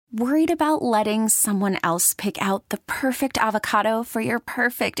Worried about letting someone else pick out the perfect avocado for your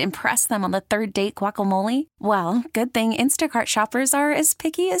perfect impress them on the third date guacamole? Well, good thing Instacart shoppers are as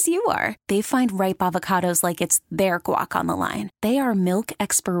picky as you are. They find ripe avocados like it's their guac on the line. They are milk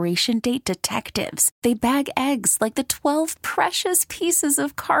expiration date detectives. They bag eggs like the 12 precious pieces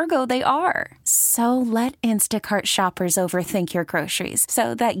of cargo they are. So let Instacart shoppers overthink your groceries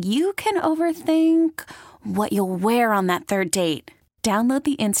so that you can overthink what you'll wear on that third date. Download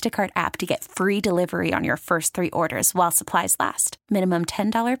the Instacart app to get free delivery on your first 3 orders while supplies last. Minimum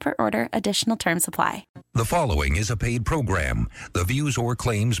 $10 per order. Additional terms apply. The following is a paid program. The views or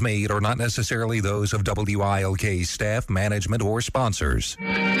claims made are not necessarily those of WILK staff, management, or sponsors.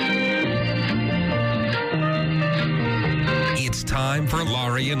 It's time for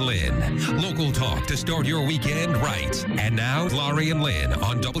Laurie and Lynn. Local talk to start your weekend right. And now, Laurie and Lynn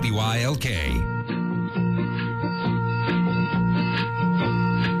on WILK.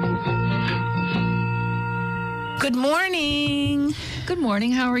 Good morning. Good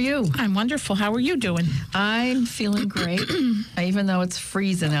morning. How are you? I'm wonderful. How are you doing? I'm feeling great, even though it's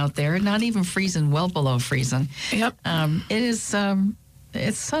freezing out there. Not even freezing, well below freezing. Yep. It is.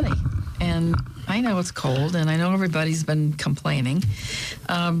 It's sunny, and I know it's cold, and I know everybody's been complaining,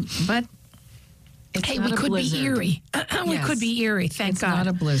 but it's hey, not we a could blizzard. be eerie. We Yes. could be eerie. Thank It's God. not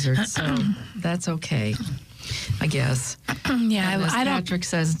a blizzard, so that's okay, I guess. Yeah, And as I don't. Patrick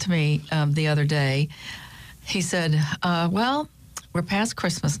says to me the other day, he said, well, we're past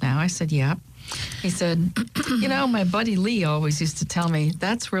Christmas now. I said, yeah. He said, you know, my buddy Lee always used to tell me,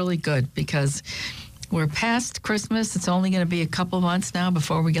 that's really good because we're past Christmas. It's only going to be a couple months now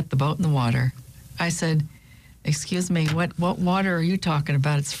before we get the boat in the water. I said, excuse me, what water are you talking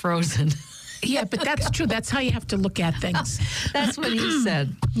about? It's frozen. Yeah, but that's true. That's how you have to look at things. That's what he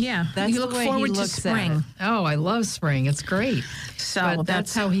said. Yeah, That's you look the way forward he to looks at it. spring. Oh, I love spring. It's great. So But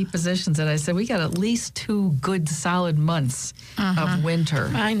that's how he positions it. I said, we got at least 2 good, solid months of winter.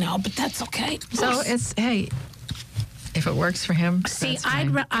 I know, but that's okay. So it's, hey, if it works for him, See, that's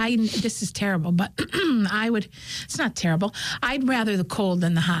fine. this is terrible, but it's not terrible. I'd rather the cold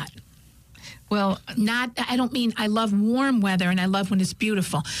than the hot. Well, I don't mean I love warm weather and I love when it's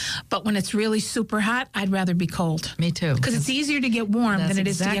beautiful, but when it's really super hot, I'd rather be cold. me too. Because it's easier to get warm That's than it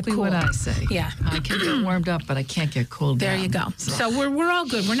is to get exactly cool. what I say. Yeah. I can get warmed up, but I can't get cooled There down. you go. So we're all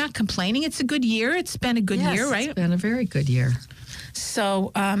good. We're not complaining. It's a good year. It's been a good Yes, year, right? It's been a very good year.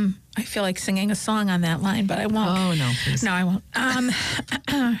 So I feel like singing a song on that line, but I won't. Oh, no, please. No, I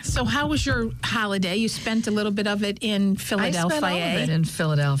won't. So how was your holiday? You spent a little bit of it in Philadelphia. I spent all of it in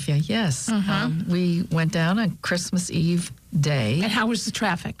Philadelphia, yes. We went down on Christmas Eve day. And how was the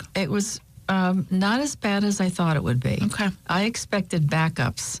traffic? It was not as bad as I thought it would be. Okay. I expected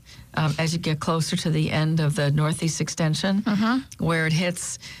backups as you get closer to the end of the Northeast Extension, where it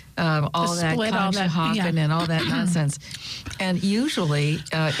hits all that split, all that, Conshohocken yeah. and all that nonsense. And usually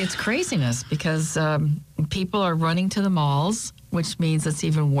it's craziness because people are running to the malls, which means it's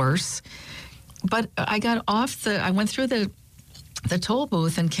even worse. But I went through the toll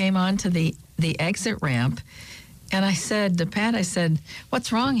booth and came onto the exit ramp. And I said to Pat,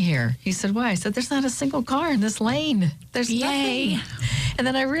 what's wrong here? He said, why? I said, there's not a single car in this lane. There's Yay. nothing. And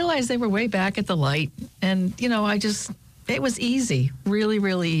then I realized they were way back at the light. And, you know, it was easy, really,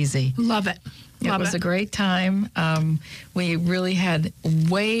 really easy. Love it. It was a great time. We really had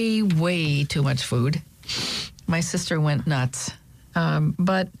way, way too much food. My sister went nuts.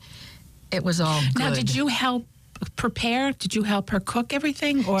 But it was all good. Now, did you help prepare? Did you help her cook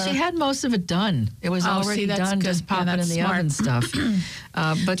everything? Or She had most of it done. It was already that's done, good. just Yeah, popping in that's the smart. oven stuff.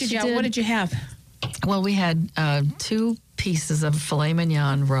 But what did you have? Well, we had 2 pieces of filet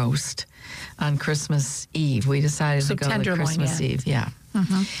mignon roast on Christmas Eve. We decided to go to tenderloin, Christmas yeah. Eve, yeah.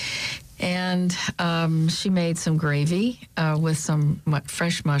 And she made some gravy with some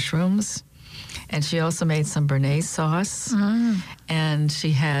fresh mushrooms. And she also made some béarnaise sauce. And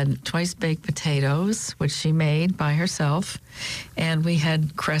she had twice baked potatoes, which she made by herself. And we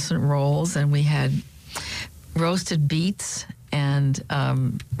had crescent rolls, and we had roasted beets and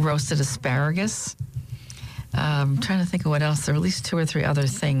roasted asparagus. I'm trying to think of what else. There were at least 2 or 3 other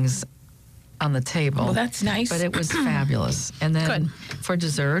things on the table. Well, that's nice. But it was fabulous. And then for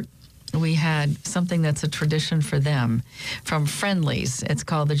dessert, we had something that's a tradition for them from Friendly's. It's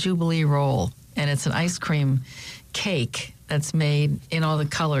called the Jubilee Roll, and it's an ice cream cake that's made in all the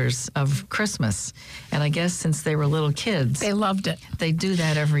colors of Christmas. And I guess since they were little kids, They loved it. they do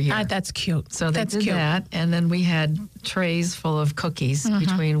that every year. That's cute. So they that's did cute. that, and then we had trays full of cookies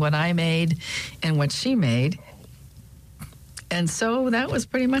between what I made and what she made. And so that was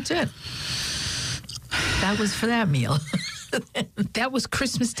pretty much it. That was for that meal. That was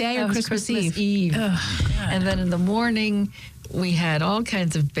Christmas Day or That was Christmas Christmas Eve? And then in the morning, we had all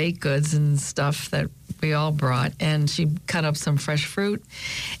kinds of baked goods and stuff that we all brought. And she cut up some fresh fruit.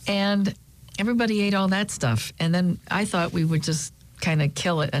 And everybody ate all that stuff. And then I thought we would just kind of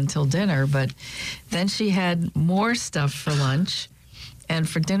kill it until dinner. But then she had more stuff for lunch. And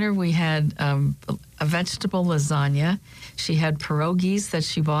for dinner, we had a vegetable lasagna. She had pierogies that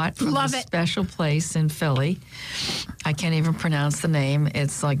she bought from a special place in Philly. I can't even pronounce the name.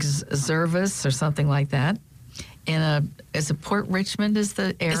 It's like Zervis or something like that. Is it Port Richmond is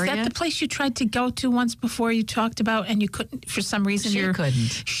the area? Is that the place you tried to go to once before you talked about and you couldn't, for some reason?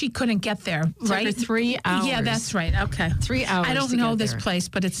 She couldn't get there, right? Took her 3 hours. Yeah, that's right. Okay. 3 hours. I don't know this place,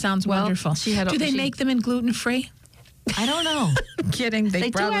 but it sounds wonderful. Do they make them in gluten-free? I don't know. I'm kidding. They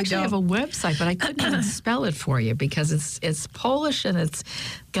do probably actually have a website, but I couldn't even spell it for you because it's Polish and it's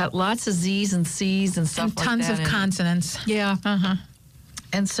got lots of Z's and C's and stuff and like tons that. of consonants. Yeah. Uh-huh.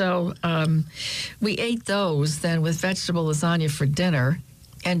 And so we ate those then with vegetable lasagna for dinner.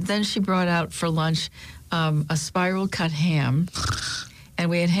 And then she brought out for lunch a spiral cut ham. And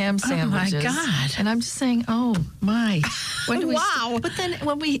we had ham sandwiches. Oh, my God. And I'm just saying, oh, my. Wow. But then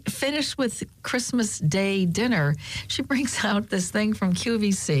when we finished with Christmas Day dinner, she brings out this thing from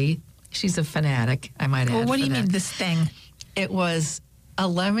QVC. She's a fanatic, I might add. Well, what do you mean, this thing? It was a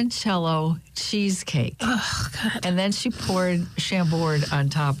limoncello cheesecake. Oh, God. And then she poured Chambord on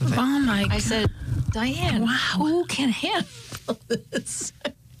top of it. Oh, my God. I said, Diane, wow. who can handle this?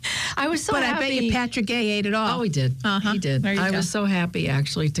 I was so happy. But I bet you Patrick Gay ate it all. Oh, he did. Uh-huh. He did. There you go. was so happy,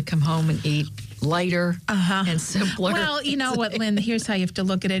 actually, to come home and eat lighter and simpler. Well, you know what, Lynn? Here's how you have to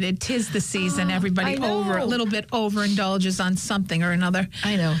look at it. It is the season. Everybody a little bit overindulges on something or another.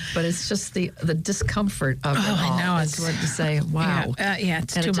 I know, but it's just the discomfort of it all. I know. It's what to say, wow. It's and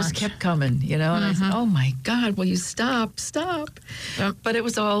too it much. just kept coming, you know? And I said, oh, my God, will you stop? But it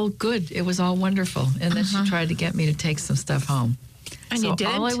was all good. It was all wonderful. And then she tried to get me to take some stuff home. And so you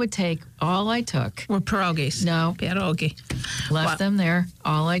didn't? all I took. Were pierogies. No. Pierogi. Left them there.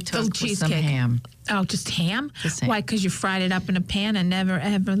 All I took was some ham. Oh, just ham? Just ham. Why? Because you fried it up in a pan and never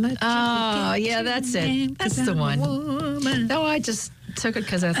ever let that's it. That's the one. No, I just took it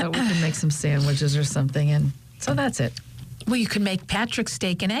because I thought we could make some sandwiches or something. And so that's it. Well, you could make Patrick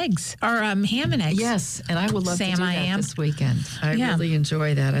steak and eggs or ham and eggs. Yes, and I would love to do that am. this weekend. I really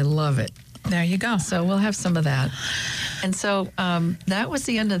enjoy that. I love it. There you go. So we'll have some of that. And so that was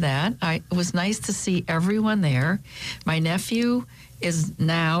the end of that. It was nice to see everyone there. My nephew is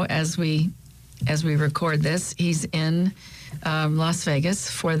now, as we record this, he's in Las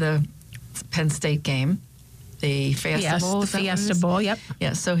Vegas for the Penn State game, the Fiesta Bowl. Yes, the Fiesta Bowl, yep.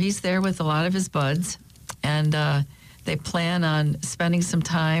 Yeah, so he's there with a lot of his buds, and they plan on spending some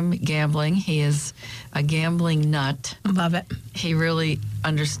time gambling. He is a gambling nut. Love it. He really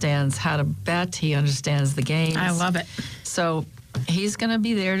understands how to bet. He understands the games. I love it. So he's going to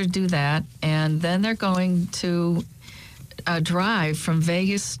be there to do that. And then they're going to drive from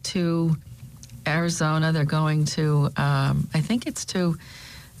Vegas to Arizona. They're going to, I think it's to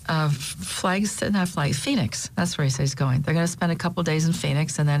Phoenix. That's where he says he's going. They're going to spend a couple days in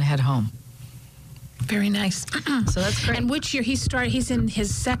Phoenix and then head home. Very nice. So that's great. And which year he's in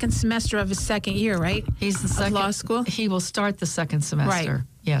his second semester of his second year, right? He's the second law school. He will start the second semester. Right.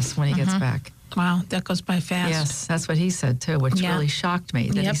 Yes, when he gets back. Wow, that goes by fast. Yes, that's what he said too, which really shocked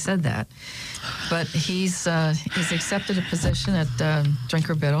me that he said that. But he's accepted a position at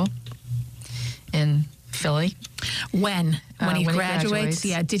Drinker Biddle in Philly. When he graduates?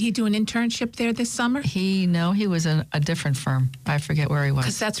 Yeah. Did he do an internship there this summer? He was in a different firm. I forget where he was.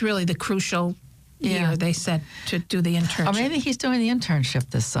 Because that's really the crucial year, they said, to do the internship. Or maybe he's doing the internship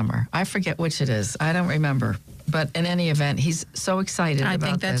this summer. I forget which it is. I don't remember. But in any event, he's so excited about this.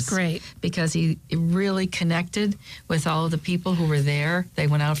 I think that's great. Because he really connected with all of the people who were there. They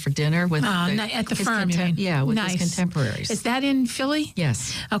went out for dinner with at the firm. Yeah, with nice. his contemporaries. Is that in Philly?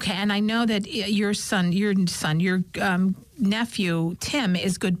 Yes. Okay, and I know that your nephew, Tim,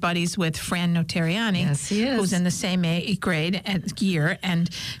 is good buddies with Fran Notarianni. Yes, he is. Who's in the same grade and year. And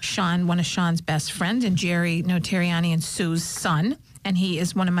Sean, one of Sean's best friends, and Jerry Notarianni and Sue's son. And he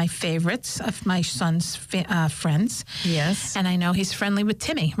is one of my favorites of my son's friends. Yes. And I know he's friendly with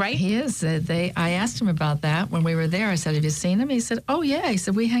Timmy, right? He is. I asked him about that when we were there. I said, have you seen him? He said, oh, yeah. He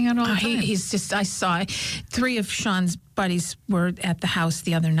said, we hang out all the time. I saw 3 of Sean's buddies were at the house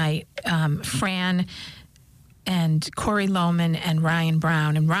the other night. Fran, Corey Lohman and Ryan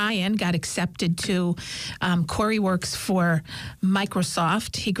Brown. And Ryan got accepted to, Corey works for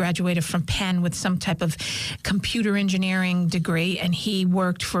Microsoft. He graduated from Penn with some type of computer engineering degree, and he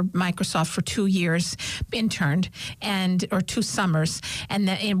worked for Microsoft for 2 years, interned, or 2 summers,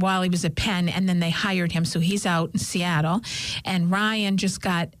 and while he was at Penn, and then they hired him, so he's out in Seattle. And Ryan just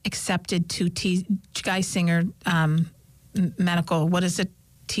got accepted to Geisinger Medical, what is it?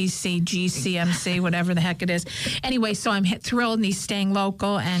 TCGCMC, whatever the heck it is. Anyway, so I'm thrilled, and he's staying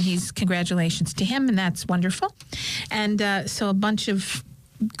local, and congratulations to him, and that's wonderful. And so a bunch of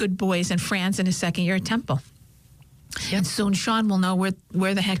good boys, and Fran's in his second year at Temple. Yep. And soon Sean will know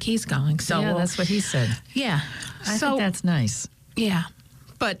where the heck he's going. So yeah, that's what he said. Yeah. I think that's nice. Yeah.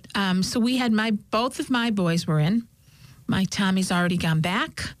 But so we had both of my boys were in. My Tommy's already gone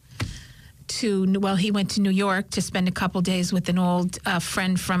back. He went to New York to spend a couple days with an old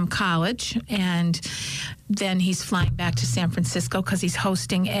friend from college, and then he's flying back to San Francisco because he's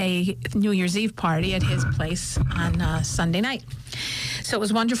hosting a New Year's Eve party at his place on Sunday night. So it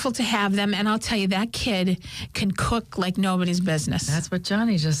was wonderful to have them, and I'll tell you, that kid can cook like nobody's business. That's what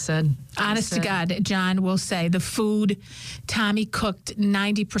Johnny just said. Honest to God, John will say the food, Tommy cooked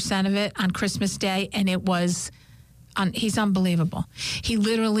 90% of it on Christmas Day, and it was... he's unbelievable. He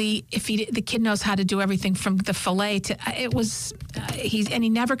literally, the kid knows how to do everything from the fillet to, it was, he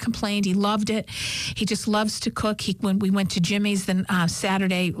never complained. He loved it. He just loves to cook. When we went to Jimmy's last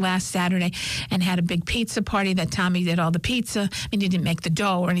Saturday, and had a big pizza party that Tommy did all the pizza. I mean, he didn't make the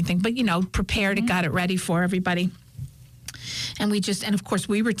dough or anything, but, prepared it, got it ready for everybody. And and of course,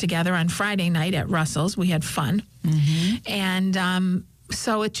 we were together on Friday night at Russell's. We had fun. Mm-hmm. And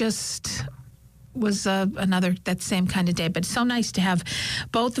so it just... was that same kind of day. But it's so nice to have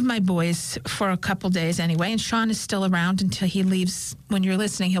both of my boys for a couple days anyway. And Sean is still around until he leaves. When you're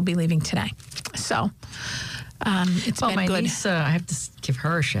listening, he'll be leaving today. So it's been my good. Niece, I have to give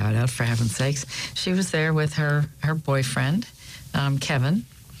her a shout out, for heaven's sakes. She was there with her boyfriend, Kevin,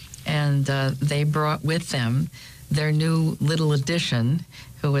 and they brought with them their new little addition,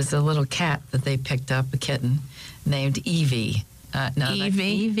 who was a little cat that they picked up, a kitten, named Evie.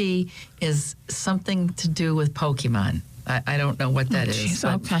 Evie is something to do with Pokemon. I don't know what that is.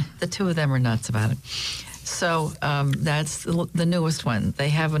 But okay. The two of them are nuts about it. So that's the newest one. They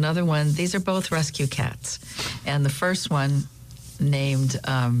have another one. These are both rescue cats. And the first one named,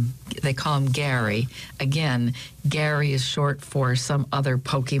 they call him Gary. Again, Gary is short for some other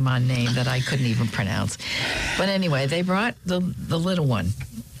Pokemon name that I couldn't even pronounce. But anyway, they brought the little one.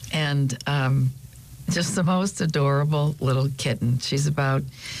 And... just the most adorable little kitten. She's about,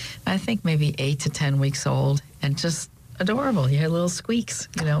 I think, maybe 8 to 10 weeks old, and just adorable. You hear little squeaks,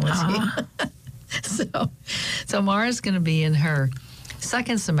 So Mara's going to be in her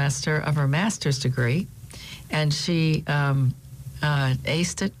second semester of her master's degree, and she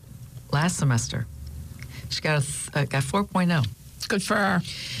aced it last semester. She got 4.0. Good for her.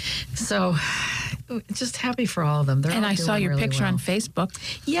 So, just happy for all of them. And I saw your picture on Facebook.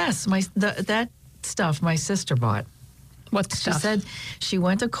 Yes, that stuff my sister bought. What stuff? She said she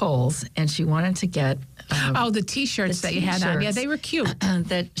went to Kohl's and she wanted to get... the T-shirts that you had on. Yeah, they were cute.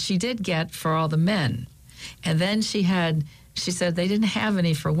 That she did get for all the men. And then she said they didn't have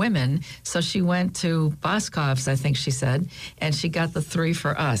any for women, so she went to Boscov's, I think she said, and she got the 3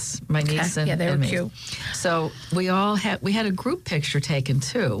 for us, my niece and me. Yeah, they were cute. So we had a group picture taken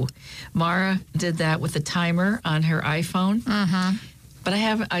too. Mara did that with a timer on her iPhone. Uh-huh. But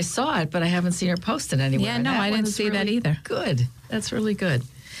I saw it, but I haven't seen her post it anywhere. Yeah, no, I didn't see that either. Good. That's really good.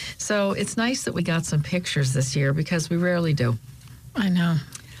 So it's nice that we got some pictures this year because we rarely do. I know.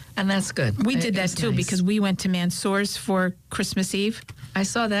 And that's good. We did that too because we went to Mansour's for Christmas Eve. I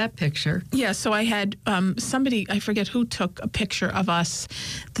saw that picture. Yeah, so I had somebody, I forget who, took a picture of us,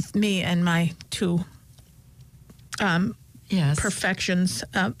 me and my 2 perfections.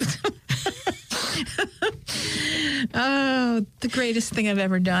 Oh, the greatest thing I've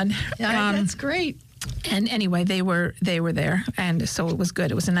ever done. That's great. And anyway, they were there, and so it was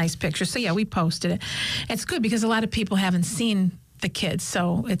good. It was a nice picture. So yeah, we posted it. It's good because a lot of people haven't seen the kids,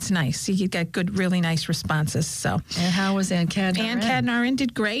 so it's nice. You get good, really nice responses. So. And how was Ann Cadnarin? Ann Cadnarin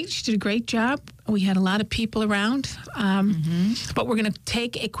did great. She did a great job. We had a lot of people around. But we're going to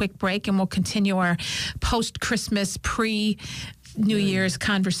take a quick break, and we'll continue our post-Christmas, New Year's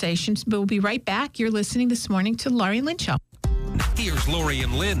conversations. But we'll be right back. You're listening this morning to Laurie and Lynn Show. Here's Laurie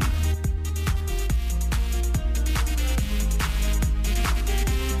and Lynn.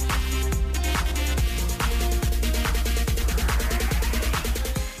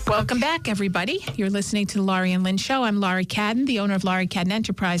 Welcome back, everybody. You're listening to the Laurie and Lynn Show. I'm Laurie Cadden, the owner of Laurie Cadden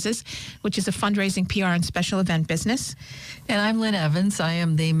Enterprises, which is a fundraising, PR, and special event business. And I'm Lynn Evans. I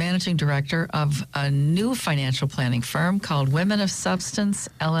am the managing director of a new financial planning firm called Women of Substance,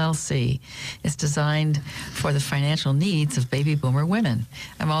 LLC. It's designed for the financial needs of baby boomer women.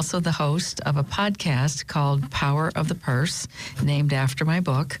 I'm also the host of a podcast called Power of the Purse, named after my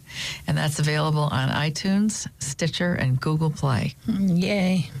book, and that's available on iTunes, Stitcher, and Google Play.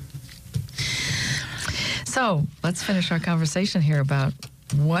 Yay. So let's finish our conversation here about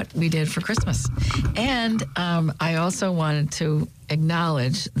what we did for Christmas. And I also wanted to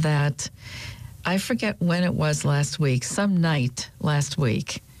acknowledge that I forget when it was last week, some night last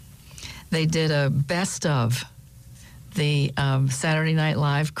week, they did a best of the Saturday Night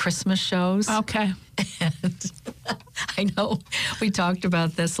Live Christmas shows. Okay. And I know we talked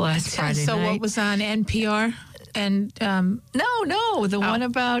about this last Friday So night. what was on NPR? And No, the one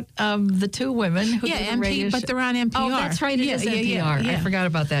about the two women who did the radio but they're on NPR. Oh, that's right. It is NPR. I forgot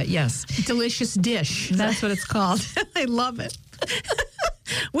about that. Yes. Delicious Dish. That's what it's called. I love it.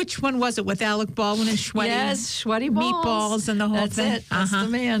 Which one was it with Alec Baldwin and Schwetty? Yes, Schwetty balls. Meatballs and the whole That's thing. it. That's the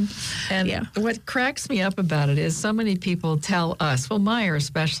man. And what cracks me up about it is so many people tell us, well, Meyer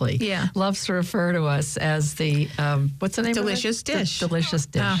especially, loves to refer to us as the, what's the name Delicious of it? Dish. The Delicious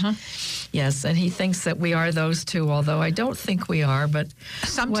Dish. Yes, and he thinks that we are those two, although I don't think we are, but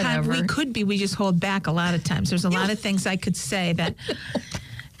sometimes we could be. We just hold back a lot of times. There's a lot of things I could say that.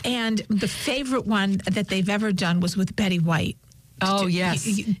 And the favorite one that they've ever done was with Betty White. Oh, yes.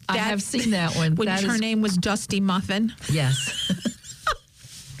 I have seen that one. Her name was Dusty Muffin. Yes.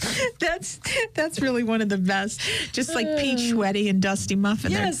 That's really one of the best. Just like Pete Schwetty and Dusty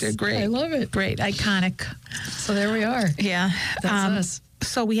Muffin. Yes, they're great. I love it. Great, iconic. So there we are. Yeah. That's us.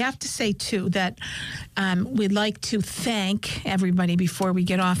 So we have to say, too, that we'd like to thank everybody before we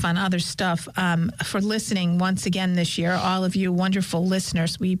get off on other stuff for listening once again this year. All of you wonderful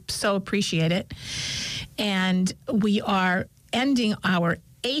listeners. We so appreciate it. And we are ending our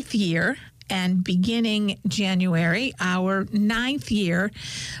 8th year and beginning January, our 9th year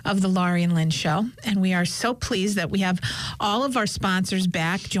of the Laurie and Lynn Show. And we are so pleased that we have all of our sponsors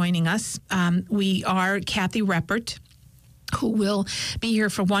back joining us. We are Kathy Reppert, who will be here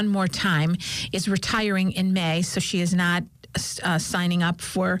for one more time, is retiring in May, so she is not signing up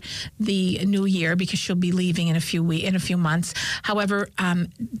for the new year because she'll be leaving in a few months. However,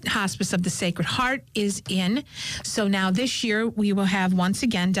 Hospice of the Sacred Heart is in. So now this year we will have once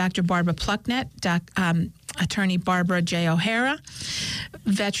again Dr. Barbara Plucknett, Attorney Barbara J. O'Hara,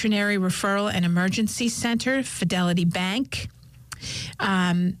 Veterinary Referral and Emergency Center, Fidelity Bank,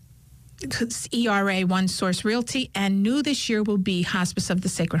 ERA One Source Realty, and new this year will be Hospice of the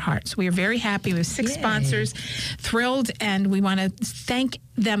Sacred Heart. So we are very happy. We have 6 sponsors, thrilled, and we want to thank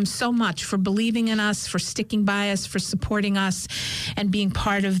them so much for believing in us, for sticking by us, for supporting us, and being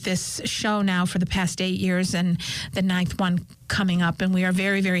part of this show now for the past 8 years and the 9th one coming up. And we are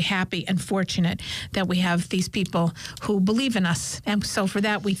very, very happy and fortunate that we have these people who believe in us. And so for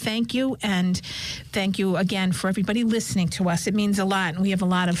that, we thank you, and thank you again for everybody listening to us. It means a lot, and we have a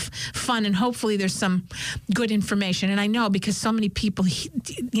lot of fun, and hopefully there's some good information. And I know because so many people,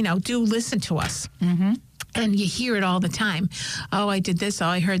 do listen to us. Mm-hmm. And you hear it all the time. Oh, I did this. Oh,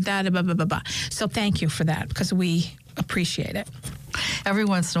 I heard that. Blah, blah, blah, blah. So thank you for that because we appreciate it. Every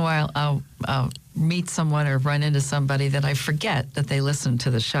once in a while, I'll meet someone or run into somebody that I forget that they listen to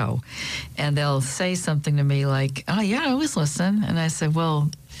the show. And they'll say something to me like, oh, yeah, I always listen. And I say,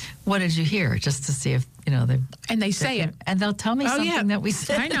 well, what did you hear? Just to see if, they... And they say it. And they'll tell me something that we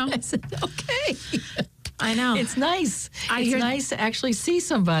said. I know. I said, okay. I know. It's nice. It's nice to actually see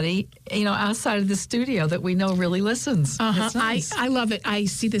somebody, outside of the studio that we know really listens. Uh-huh. It's nice. I love it. I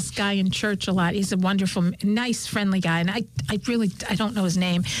see this guy in church a lot. He's a wonderful, nice, friendly guy. And I don't know his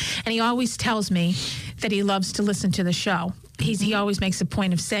name. And he always tells me that he loves to listen to the show. He always makes a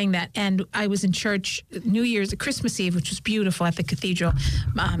point of saying that. And I was in church Christmas Eve, which was beautiful at the cathedral.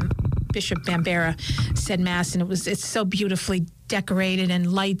 Bishop Bambera said Mass, and it's so beautifully decorated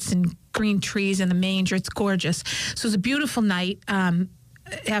and lights and green trees and the manger. It's gorgeous. So it was a beautiful night.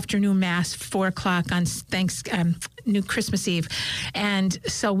 Afternoon Mass, 4:00 on New Christmas Eve. And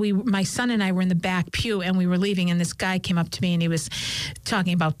so my son and I were in the back pew and we were leaving, and this guy came up to me and he was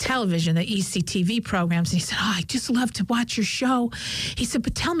talking about television, the ECTV programs. And he said, oh, I just love to watch your show. He said,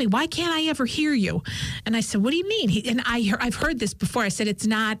 but tell me, why can't I ever hear you? And I said, what do you mean? I've heard this before. I said, it's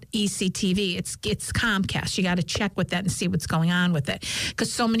not ECTV. It's Comcast. You got to check with that and see what's going on with it.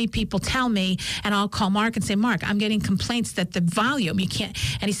 Because so many people tell me, and I'll call Mark and say, Mark, I'm getting complaints that the volume, you can't.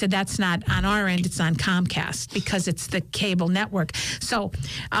 And he said, that's not on our end, it's on Comcast because it's the cable network. So,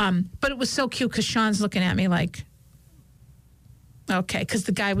 but it was so cute because Sean's looking at me like, okay, because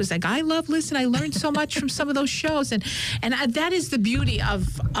the guy was like, I learned so much from some of those shows. And that is the beauty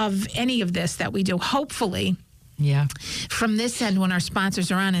of any of this that we do. Hopefully, yeah, from this end, when our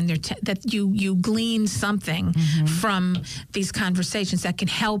sponsors are on and that you glean something from these conversations that can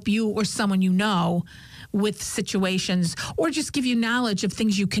help you or someone you know with situations, or just give you knowledge of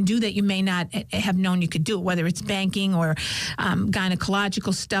things you can do that you may not have known you could do, whether it's banking or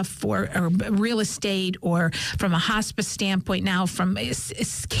gynecological stuff or real estate, or from a hospice standpoint now, from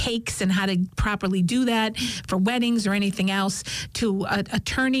cakes and how to properly do that for weddings or anything else, to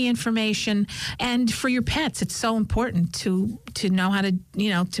attorney information, and for your pets. It's so important to know how to,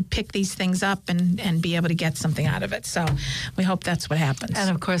 to pick these things up and be able to get something out of it. So we hope that's what happens. And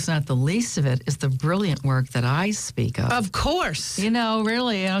of course, not the least of it is the brilliant work that I speak of. Of course.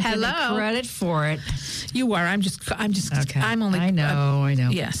 Really, I don't get any credit for it. You are. I'm just. Okay. I'm only. I know.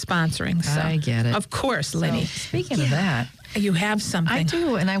 Yeah, sponsoring. So. I get it. Of course, Lenny. So, speaking of that, you have something. I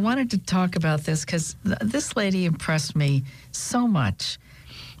do, and I wanted to talk about this because this lady impressed me so much.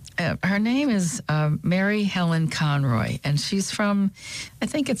 Her name is Mary Helen Conroy, and she's from, I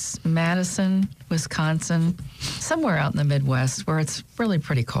think it's Madison, Wisconsin, somewhere out in the Midwest where it's really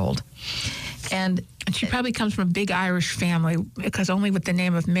pretty cold. And she probably comes from a big Irish family, because only with the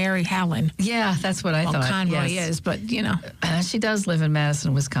name of Mary Helen. Yeah, that's what I thought. Conroy yes. is, but she does live in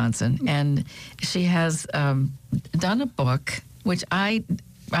Madison, Wisconsin, and she has done a book, which I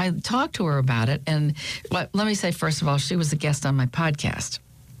talked to her about it. And let me say, first of all, she was a guest on my podcast.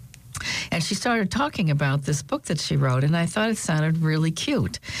 And she started talking about this book that she wrote, and I thought it sounded really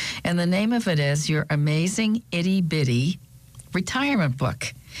cute. And the name of it is Your Amazing Itty Bitty Retirement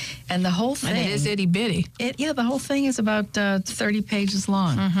Book. And the whole thing... And it is itty bitty. The whole thing is about 30 pages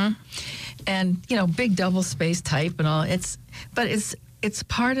long. Mm-hmm. And, big double-space type and all. But it's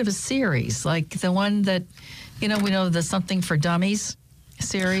part of a series, like the one that, we know the Something for Dummies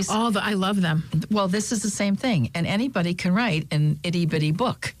series. I love them. Well, this is the same thing. And anybody can write an itty-bitty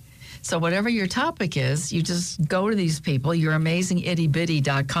book. So whatever your topic is, you just go to these people,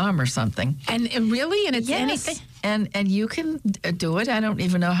 youramazingittybitty.com or something. And really? And it's anything? And you can do it. I don't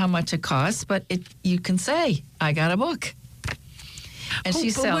even know how much it costs, but you can say, I got a book. And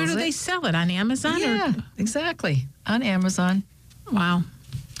she sells it. Where do they sell it? On Amazon? Yeah, exactly. On Amazon. Wow.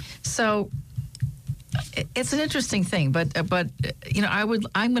 So it's an interesting thing, but I'm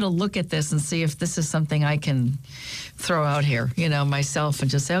going to look at this and see if this is something I can throw out here, myself, and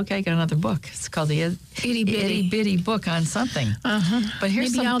just say, okay, I got another book. It's called the Itty Bitty Book on something. Uh-huh. But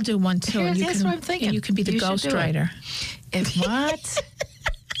here's Maybe I'll do one too. That's what I'm thinking. And you can be the ghostwriter. If what?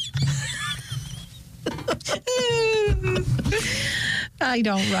 I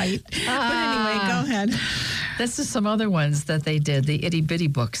don't write. But anyway, go ahead. This is some other ones that they did, the itty bitty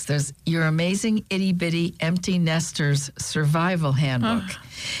books. There's Your Amazing Itty Bitty Empty Nesters Survival Handbook.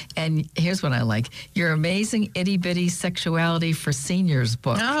 And here's what I like. Your Amazing Itty Bitty Sexuality for Seniors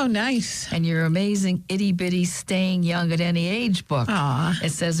book. Oh, nice. And Your Amazing Itty Bitty Staying Young at Any Age book. Aww.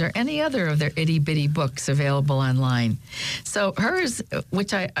 It says, are any other of their itty bitty books available online? So hers,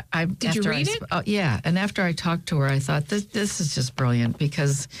 which I did you read it? Yeah. And after I talked to her, I thought, this is just brilliant,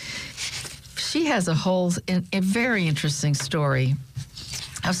 because she has a very interesting story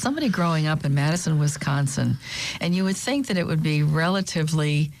of somebody growing up in Madison, Wisconsin. And you would think that it would be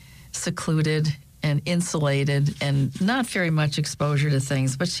relatively secluded and insulated and not very much exposure to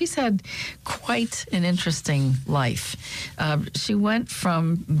things. But she's had quite an interesting life. She went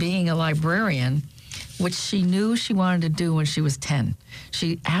from being a librarian, which she knew she wanted to do when she was 10.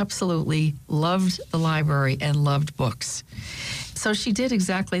 She absolutely loved the library and loved books. So she did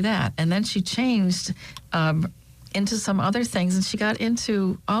exactly that. And then she changed into some other things, and she got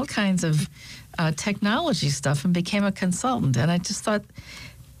into all kinds of technology stuff and became a consultant. And I just thought,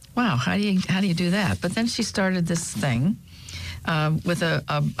 wow, how do you do that? But then she started this thing with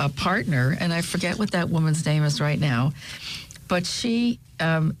a partner, and I forget what that woman's name is right now. But she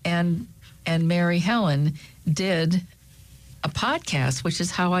and Mary Helen did a podcast, which is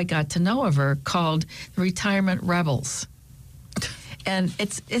how I got to know of her, called Retirement Rebels. And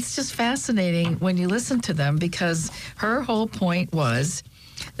it's just fascinating when you listen to them, because her whole point was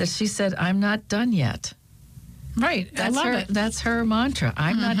that she said, I'm not done yet. Right. I love it. That's her mantra.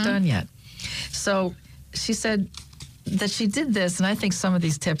 I'm not done yet. So she said that she did this, and I think some of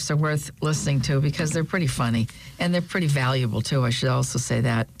these tips are worth listening to because they're pretty funny and they're pretty valuable too. I should also say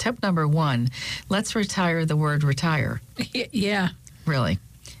that. Tip number 1, let's retire the word retire. Yeah. Really.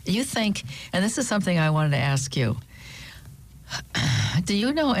 You think, and this is something I wanted to ask you, Do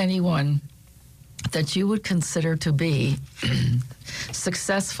you know anyone that you would consider to be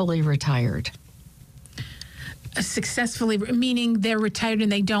successfully retired? Successfully, meaning they're retired and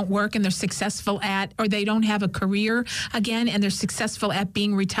they don't work and they're successful at, or they don't have a career again and they're successful at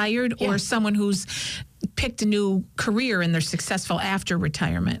being retired, or someone who's picked a new career and they're successful after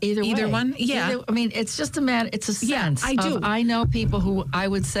retirement. Either one? Yeah. I mean, it's just a matter, it's a sense. I do. I know people who I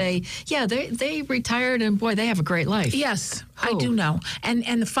would say, they retired and boy, they have a great life. Yes, I do know.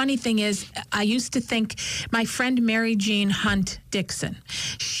 And the funny thing is, I used to think, my friend Mary Jean Hunt Dixon,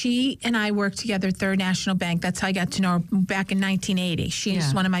 she and I worked together at Third National Bank. That's how I got to know her back in 1980.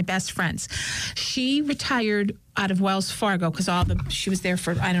 She's one of my best friends. She retired out of Wells Fargo because she was there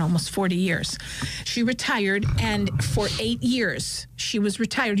for, almost 40 years. She retired, and for 8 years, she was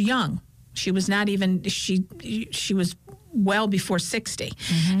retired young. She was not even, she was well before 60.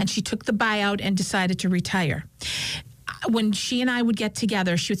 And she took the buyout and decided to retire. When she and I would get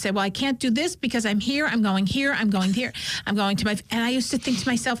together, she would say, well, I can't do this because I'm here, I'm going here, I'm going here, I'm going to and I used to think to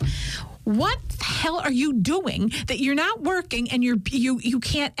myself, what the hell are you doing that you're not working and you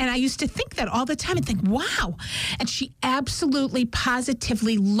can't? And I used to think that all the time and think, wow. And she absolutely,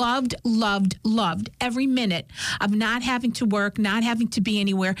 positively loved every minute of not having to work, not having to be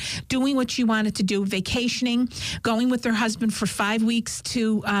anywhere, doing what she wanted to do, vacationing, going with her husband for 5 weeks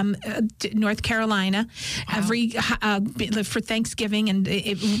to North Carolina for Thanksgiving and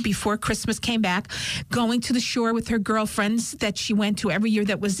before Christmas came back, going to the shore with her girlfriends that she went to every year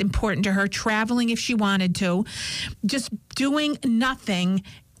that was important to her, traveling if she wanted to, just doing nothing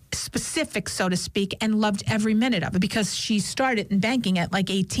specific, so to speak, and loved every minute of it because she started in banking at like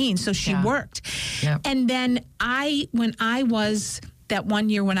 18, so she worked. Yep. And then when I was, that one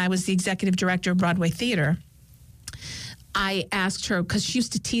year when I was the executive director of Broadway Theater, I asked her, because she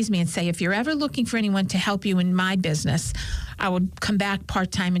used to tease me and say, if you're ever looking for anyone to help you in my business, I would come back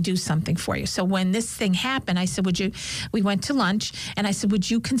part-time and do something for you. So when this thing happened, I said, we went to lunch, and I said, would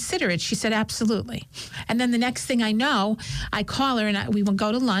you consider it? She said, absolutely. And then the next thing I know, I call her, and we will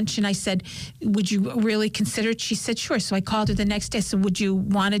go to lunch, and I said, would you really consider it? She said, sure. So I called her the next day. I said, would you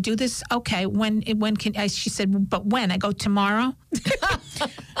want to do this? Okay. When can she said, but when? I go, tomorrow.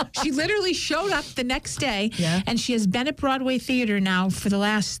 She literally showed up the next day, and she has been at Broadway Theater now for the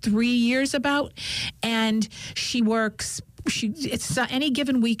last 3 years and she works. It's any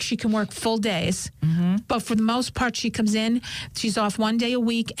given week she can work full days, but for the most part she comes in, she's off 1 day a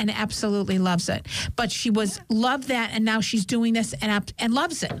week and absolutely loves it. But she loved that, and now she's doing this and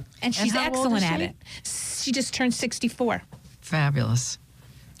loves it, and she's excellent at it. She just turned 64. Fabulous.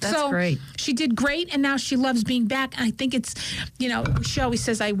 That's great. She did great, and now she loves being back. And I think it's, she always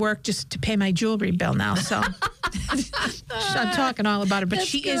says I work just to pay my jewelry bill now. So I'm talking all about her. But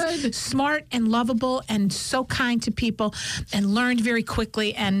she is smart and lovable and so kind to people and learned very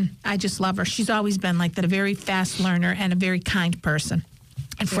quickly. And I just love her. She's always been like that, a very fast learner and a very kind person.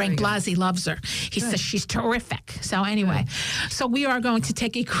 And Frank Blasey loves her. He says she's terrific. So anyway, so we are going to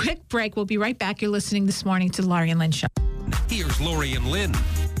take a quick break. We'll be right back. You're listening this morning to the Laurie and Lynn Show. Here's Laurie and Lynn.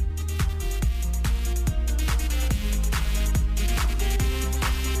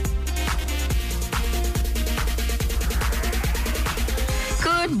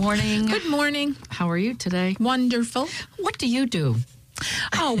 Good morning. Good morning. How are you today? Wonderful. What do you do?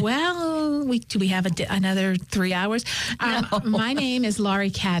 Oh, well, do we have another 3 hours? No. My name is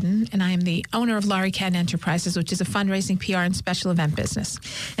Laurie Cadden, and I am the owner of Laurie Cadden Enterprises, which is a fundraising, PR, and special event business.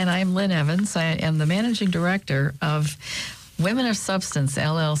 And I am Lynn Evans. I am the managing director of Women of Substance,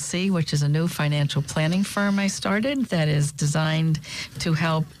 LLC, which is a new financial planning firm I started that is designed to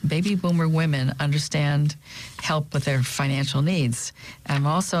help baby boomer women help with their financial needs. I'm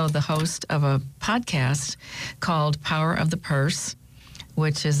also the host of a podcast called Power of the Purse,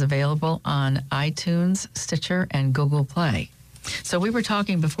 which is available on iTunes, Stitcher, and Google Play. So we were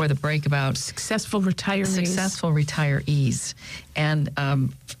talking before the break about successful retirees. And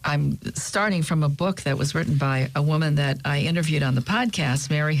I'm starting from a book that was written by a woman that I interviewed on the podcast,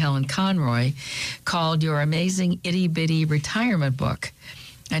 Mary Helen Conroy, called Your Amazing Itty Bitty Retirement Book.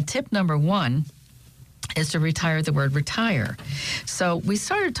 And tip number 1 is to retire the word retire. So we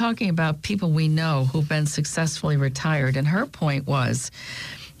started talking about people we know who've been successfully retired. And her point was,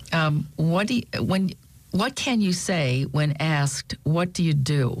 what can you say when asked, what do you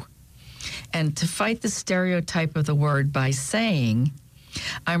do? And to fight the stereotype of the word by saying,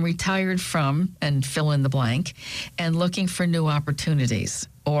 I'm retired from, and fill in the blank, and looking for new opportunities.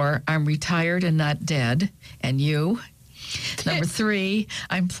 Or I'm retired and not dead, and you. Number 3,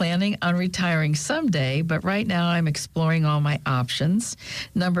 I'm planning on retiring someday, but right now I'm exploring all my options.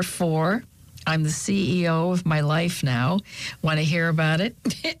 Number 4, I'm the CEO of my life now. Want to hear about it?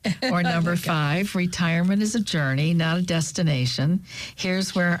 Or number 5, retirement is a journey, not a destination.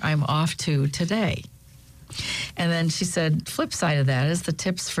 Here's where I'm off to today. And then she said, flip side of that is the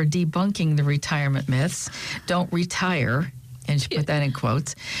tips for debunking the retirement myths. Don't retire. And she put that in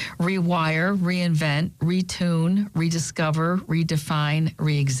quotes. Rewire, reinvent, retune, rediscover, redefine,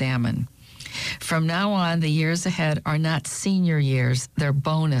 reexamine. From now on, the years ahead are not senior years, they're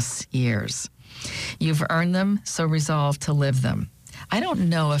bonus years. You've earned them, so resolve to live them. I don't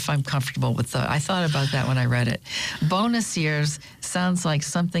know if I'm comfortable with that. I thought about that when I read it. Bonus years sounds like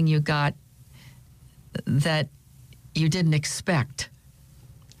something you got that you didn't expect.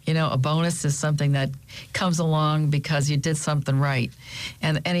 You know, a bonus is something that comes along because you did something right.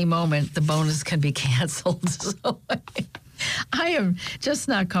 And at any moment, the bonus can be canceled. So I am just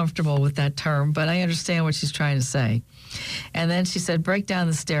not comfortable with that term, but I understand what she's trying to say. And then she said, break down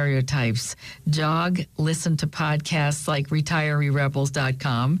the stereotypes. Jog, listen to podcasts like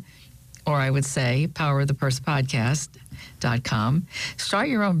retireerebels.com, or I would say powerofthepurse.podcast.com. Start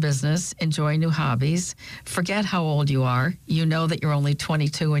your own business, enjoy new hobbies, forget how old you are. You know that you're only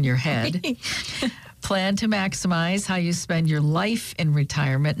 22 in your head. Plan to maximize how you spend your life in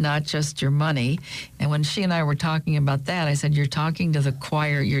retirement, not just your money. And when she and I were talking about that, I said, you're talking to the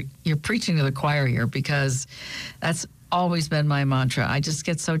choir. You're preaching to the choir here, because that's always been my mantra. I just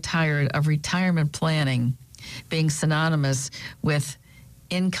get so tired of retirement planning being synonymous with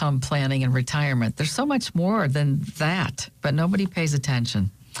income planning and retirement. There's so much more than that, but nobody pays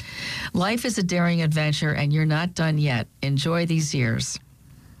attention. Life is a daring adventure, and you're not done yet. Enjoy these years.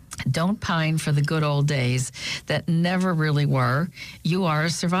 Don't pine for the good old days that never really were. You are a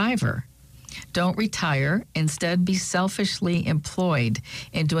survivor. Don't retire. Instead, be selfishly employed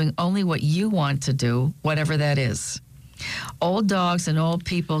in doing only what you want to do, whatever that is. Old dogs and old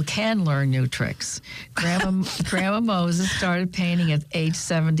people can learn new tricks. Grandma Moses started painting at age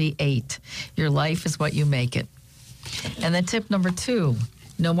 78. Your life is what you make it. And then tip number 2,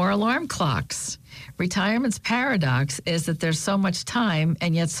 no more alarm clocks. Retirement's paradox is that there's so much time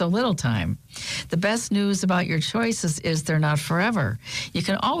and yet so little time. The best news about your choices is they're not forever. You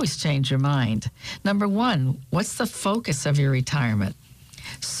can always change your mind. Number 1, what's the focus of your retirement?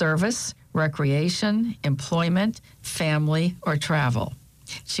 Service, recreation, employment, family, or travel?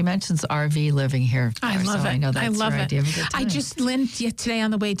 She mentions RV living here. I love it. I know that's I love her it. idea of a good time. Lynn, today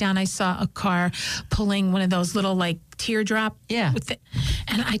on the way down, I saw a car pulling one of those little teardrop. Yeah.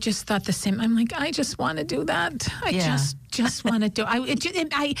 And I just thought the same. I'm like, I just want to do that. I just want to do.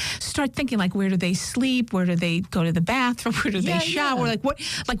 I start thinking where do they sleep? Where do they go to the bathroom? Where do they shower? Yeah.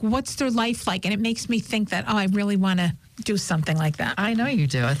 What's their life like? And it makes me think that I really want to do something like that. I know you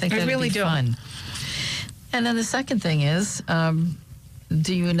do. I think that'd really be fun. And then the second thing is,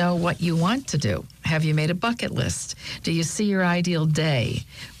 do you know what you want to do? Have you made a bucket list? Do you see your ideal day?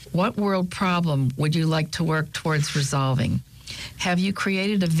 What world problem would you like to work towards resolving? Have you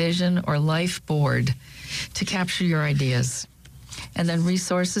created a vision or life board to capture your ideas? And then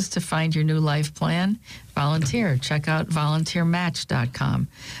resources to find your new life plan. Volunteer. Check out volunteermatch.com.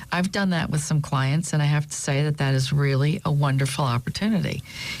 I've done that with some clients, and I have to say that is really a wonderful opportunity.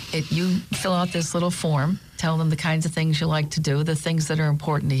 You fill out this little form, tell them the kinds of things you like to do, the things that are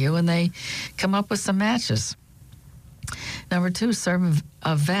important to you, and they come up with some matches. Number 2, serve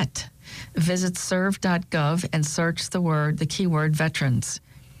a vet. Visit serve.gov and search the keyword veterans.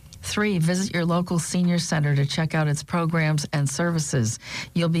 3, visit your local senior center to check out its programs and services.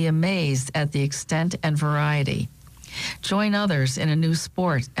 You'll be amazed at the extent and variety. Join others in a new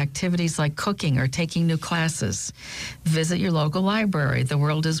sport, activities like cooking or taking new classes. Visit your local library. The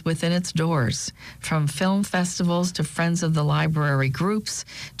world is within its doors. From film festivals to Friends of the Library groups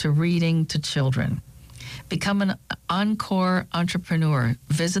to reading to children. Become an Encore entrepreneur.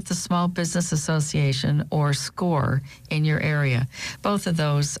 Visit the Small Business Association or SCORE in your area. Both of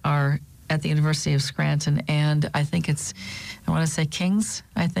those are at the University of Scranton, and I want to say King's,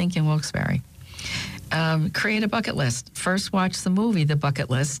 in Wilkes-Barre. Create a bucket list. First, watch the movie, The Bucket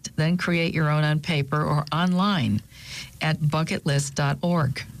List, then create your own on paper or online at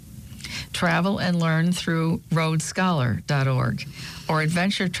bucketlist.org. Travel and learn through roadscholar.org or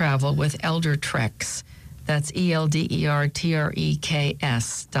adventure travel with Elder Treks. That's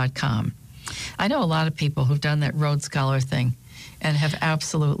ELDERTREKS.com. I know a lot of people who've done that Road Scholar thing and have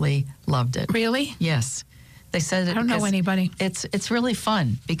absolutely loved it. Really? Yes. They said I don't know anybody. It's really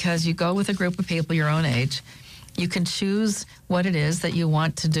fun because you go with a group of people your own age. You can choose what it is that you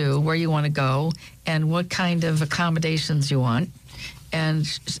want to do, where you want to go, and what kind of accommodations you want. And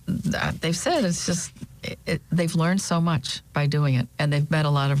they've said it's just they've learned so much by doing it, and they've met a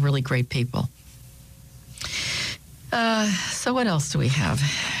lot of really great people. So what else do we have?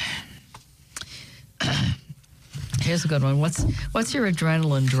 Here's a good one. What's your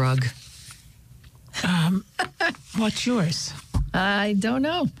adrenaline drug? What's yours? I don't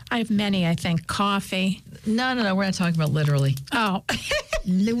know. I have many, I think. Coffee. No. We're not talking about literally. Oh.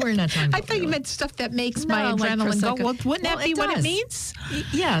 No, we're not talking about I thought you meant stuff that makes my like adrenaline go. Prosecco. Well, wouldn't that be what it does. means?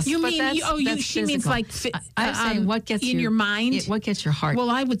 Yes. You but mean, that's she means physical. like I'm saying what gets in your mind? What gets your heart Well,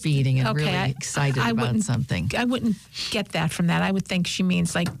 I would beating and okay, really excited I about wouldn't- something? I wouldn't get that from that. I would think she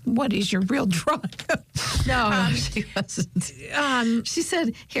means like, what is your real drug? No, she wasn't. She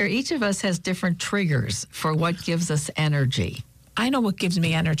said, here, each of us has different triggers for what gives us energy. I know what gives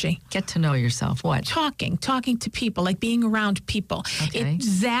me energy. Get to know yourself. What? Talking to people, like being around people. Okay. It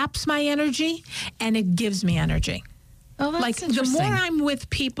zaps my energy and it gives me energy. Oh, that's Like the interesting. more I'm with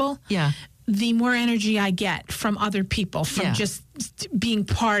people, Yeah. the more energy I get from other people, from just being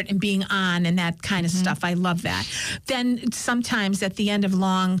part and being on and that kind of stuff. I love that. Then sometimes at the end of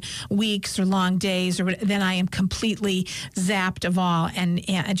long weeks or long days, then I am completely zapped of all, and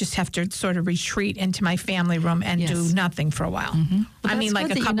I just have to sort of retreat into my family room and do nothing for a while. Well, I mean, that's like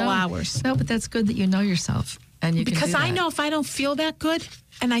good a that couple you know- hours. No, but that's good that you know yourself. And you Because can do I that. know if I don't feel that good,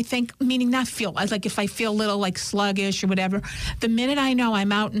 and I think, meaning not feel, like if I feel a little like sluggish or whatever, the minute I know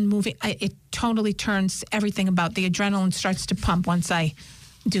I'm out and moving, it totally turns everything about. The adrenaline starts to pump once I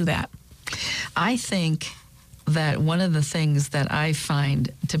do that. I think that one of the things that I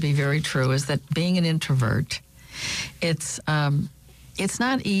find to be very true is that being an introvert, it's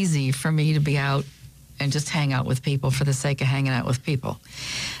not easy for me to be out and just hang out with people for the sake of hanging out with people.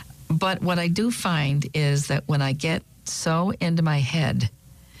 But what I do find is that when I get so into my head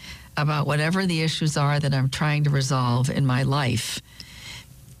about whatever the issues are that I'm trying to resolve in my life,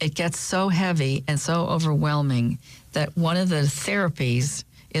 it gets so heavy and so overwhelming that one of the therapies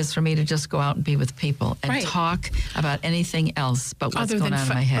is for me to just go out and be with people and talk about anything else but what's going on in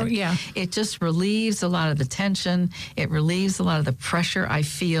my head. It just relieves a lot of the tension. It relieves a lot of the pressure I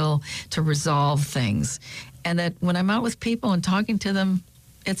feel to resolve things. And that when I'm out with people and talking to them,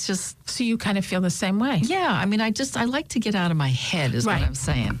 it's just... So you kind of feel the same way? Yeah. I mean, I like to get out of my head is what I'm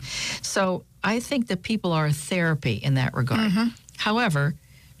saying. So I think that people are a therapy in that regard. However,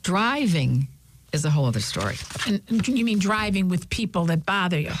 driving is a whole other story. And you mean driving with people that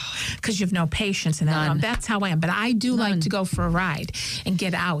bother you because you have no patience in that realm. That's how I am. But I do like to go for a ride and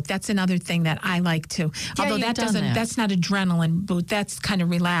get out. That's another thing that I like to. Yeah, although you've done that. that's not adrenaline boot. That's kind of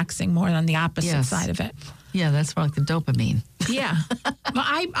relaxing more on the opposite side of it. Yeah, that's more like the dopamine. Yeah. Well,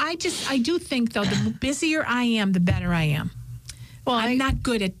 I do think, though, the busier I am, the better I am. Well, I'm not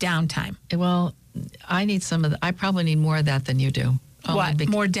good at downtime. Well, I need I probably need more of that than you do. What?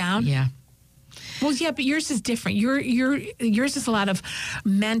 More down? Yeah. Well, yeah, but yours is different. Yours is a lot of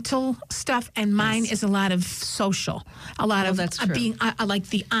mental stuff, and mine is a lot of social. A lot of that's true. being like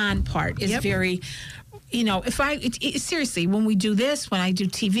the on part is very. You know, if seriously, when we do this, when I do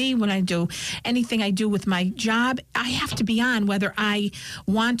TV, when I do anything I do with my job, I have to be on whether I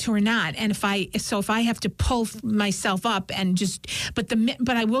want to or not. And if I have to pull myself up and just, but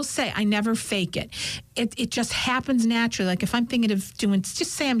I will say I never fake it. It just happens naturally. Like if I'm thinking of doing,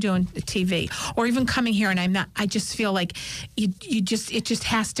 just say I'm doing TV or even coming here and I'm not, I just feel like it just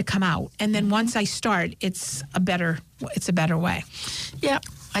has to come out. And then once I start, it's a better way. Yeah.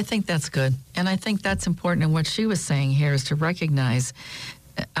 I think that's good. And I think that's important. And what she was saying here is to recognize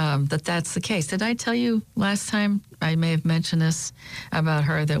that that's the case. Did I tell you last time, I may have mentioned this about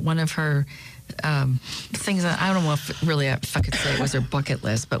her, that one of her things, I don't know if I could say it was her bucket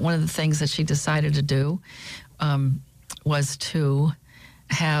list, but one of the things that she decided to do was to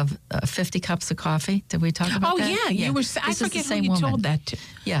have 50 cups of coffee. Did we talk about that? Oh, yeah. You were. I forget who you told that to.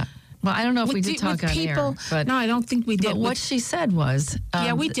 Yeah. Well, I don't know if we did talk on air. But, no, I don't think we did. But what she said was...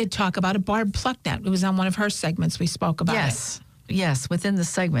 yeah, we did talk about it. Barb plucked that. It was on one of her segments we spoke about it. Yes, within the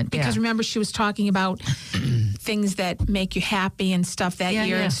segment. Because remember, she was talking about things that make you happy and stuff that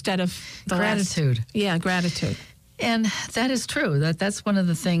year instead of the gratitude. Gratitude. And that is true. That's one of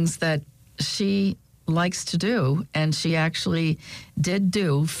the things that she likes to do. And she actually did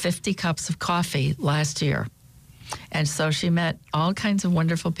do 50 cups of coffee last year. And so she met all kinds of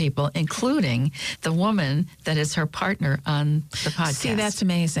wonderful people, including the woman that is her partner on the podcast. See, that's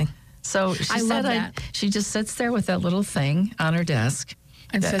amazing. So she I love that. She just sits there with that little thing on her desk,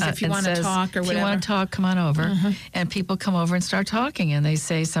 And says if you want to talk or if whatever. you want to talk, come on over. And people come over and start talking, and they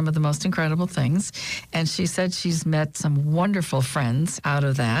say some of the most incredible things. And she said she's met some wonderful friends out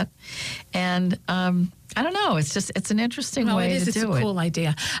of that. And I don't know. It's an interesting way to do it. It's a cool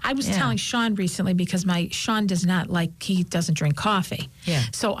idea. I was telling Sean recently because Sean he doesn't drink coffee. Yeah.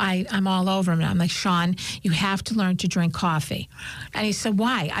 So I'm all over him. I'm like, Sean, you have to learn to drink coffee. And he said,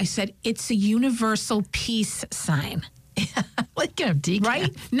 why? I said, it's a universal peace sign. Like decaf.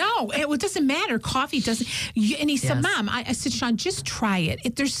 Right? No, it doesn't matter. Coffee doesn't. And he said, Mom, I said, Sean, just try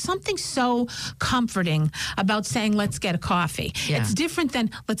it. There's something so comforting about saying, let's get a coffee. Yeah. It's different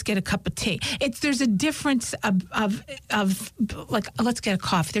than let's get a cup of tea. There's a difference of like, let's get a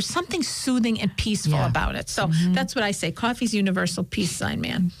coffee. There's something soothing and peaceful about it. So that's what I say. Coffee's universal peace sign,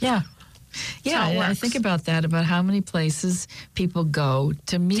 man. Yeah. Yeah, and I think about that, about how many places people go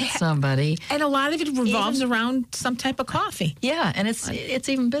to meet somebody. And a lot of it revolves around some type of coffee. Yeah, and it's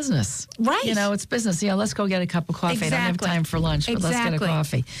even business. Right. It's business. Yeah, let's go get a cup of coffee. Exactly. I don't have time for lunch, but let's get a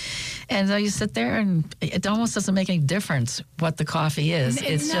coffee. And you sit there, and it almost doesn't make any difference what the coffee is.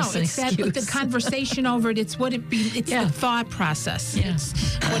 It's just an excuse. The conversation over it, it's what it's the thought process. Yeah.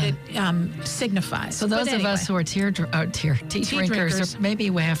 It's what it signifies. So those of us who are tea drinkers, maybe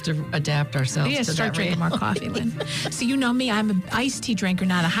we have to adapt ourselves to start that drinking more coffee, Lynn. So you know me, I'm an iced tea drinker,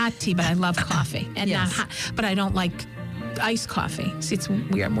 not a hot tea, but I love coffee. And not hot, but I don't like iced coffee. See,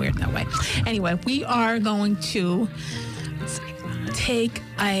 I'm weird that way. Anyway, we are going to take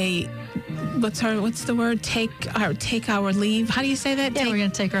what's the word? Take our leave. How do you say that? Yeah, we're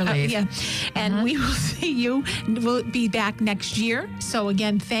going to take our leave. Yeah. And we will see you. We'll be back next year. So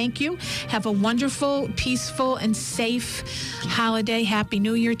again, thank you. Have a wonderful, peaceful, and safe holiday. Happy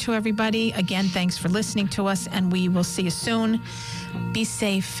New Year to everybody. Again, thanks for listening to us, and we will see you soon. Be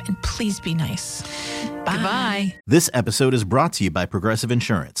safe, and please be nice. Bye. Goodbye. This episode is brought to you by Progressive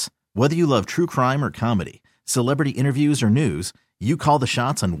Insurance. Whether you love true crime or comedy, celebrity interviews or news, you call the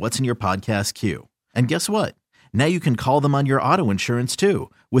shots on what's in your podcast queue. And guess what? Now you can call them on your auto insurance too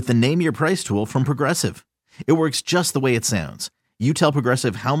with the Name Your Price tool from Progressive. It works just the way it sounds. You tell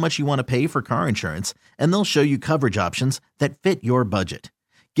Progressive how much you want to pay for car insurance, and they'll show you coverage options that fit your budget.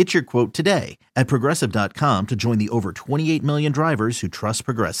 Get your quote today at Progressive.com to join the over 28 million drivers who trust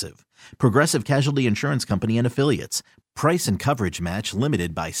Progressive. Progressive Casualty Insurance Company and Affiliates. Price and coverage match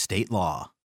limited by state law.